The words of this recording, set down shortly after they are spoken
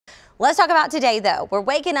Let's talk about today, though. We're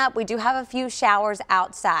waking up. We do have a few showers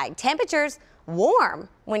outside. Temperatures warm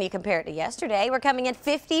when you compare it to yesterday. We're coming in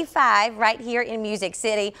 55 right here in Music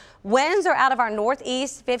City. Winds are out of our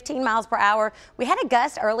northeast, 15 miles per hour. We had a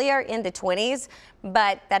gust earlier in the 20s,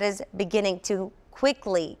 but that is beginning to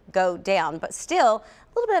quickly go down. But still,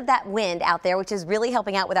 a little bit of that wind out there, which is really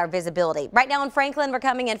helping out with our visibility. Right now in Franklin, we're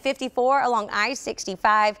coming in 54 along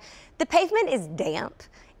I-65. The pavement is damp.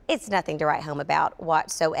 It's nothing to write home about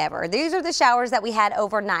whatsoever. These are the showers that we had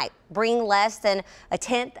overnight, bringing less than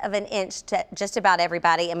 1/10 of an inch to just about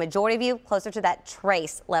everybody, and majority of you closer to that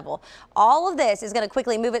trace level. All of this is going to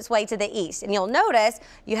quickly move its way to the east, and you'll notice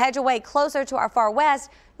you head your way closer to our far west.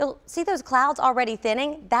 You'll see those clouds already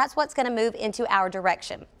thinning. That's what's going to move into our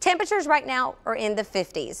direction. Temperatures right now are in the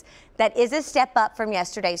 50s. That is a step up from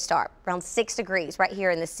yesterday's start, around 6 degrees right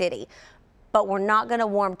here in the city. But we're not going to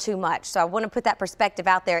warm too much. So I want to put that perspective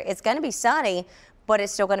out there. It's going to be sunny, but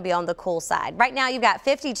it's still going to be on the cool side. Right now you've got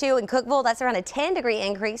 52 in Cookeville. That's around a 10-degree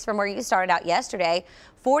increase from where you started out yesterday.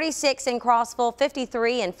 46 in Crossville,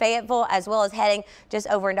 53 in Fayetteville, as well as heading just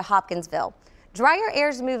over into Hopkinsville. Drier air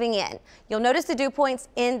is moving in. You'll notice the dew points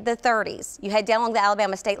in the 30s. You head down along the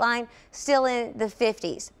Alabama state line, still in the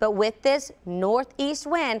 50s. But with this northeast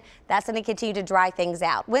wind, that's going to continue to dry things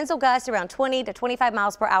out. Winds will gust around 20 to 25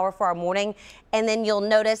 miles per hour for our morning. And then you'll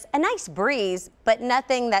notice a nice breeze, but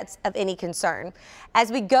nothing that's of any concern. As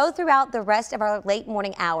we go throughout the rest of our late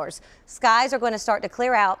morning hours, skies are going to start to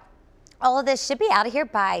clear out. All of this should be out of here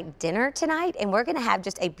by dinner tonight, and we're going to have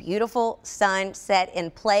just a beautiful sunset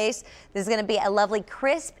in place. This is going to be a lovely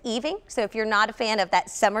crisp evening, so if you're not a fan of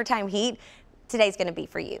that summertime heat, today's going to be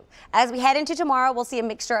for you. As we head into tomorrow, we'll see a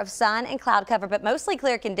mixture of sun and cloud cover, but mostly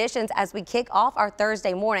clear conditions as we kick off our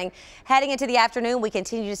Thursday morning. Heading into the afternoon, we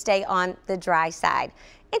continue to stay on the dry side.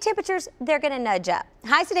 And temperatures, they're going to nudge up.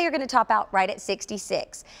 Highs today are going to top out right at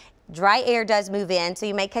 66. Dry air does move in, so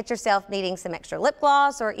you may catch yourself needing some extra lip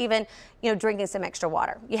gloss or even, drinking some extra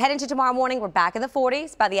water. You head into tomorrow morning, we're back in the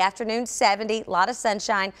 40s. By the afternoon, 70, a lot of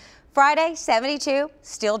sunshine. Friday, 72,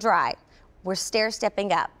 still dry. We're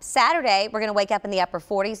stair-stepping up. Saturday, we're going to wake up in the upper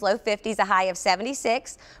 40s, low 50s, a high of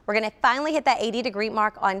 76. We're going to finally hit that 80-degree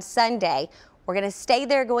mark on Sunday. We're going to stay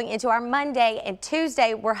there going into our Monday, and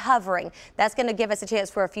Tuesday we're hovering. That's going to give us a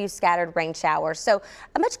chance for a few scattered rain showers. So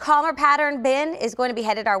a much calmer pattern, Ben, is going to be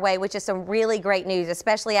headed our way, which is some really great news,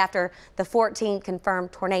 especially after the 14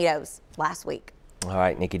 confirmed tornadoes last week. All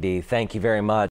right, Nikki-Dee, thank you very much.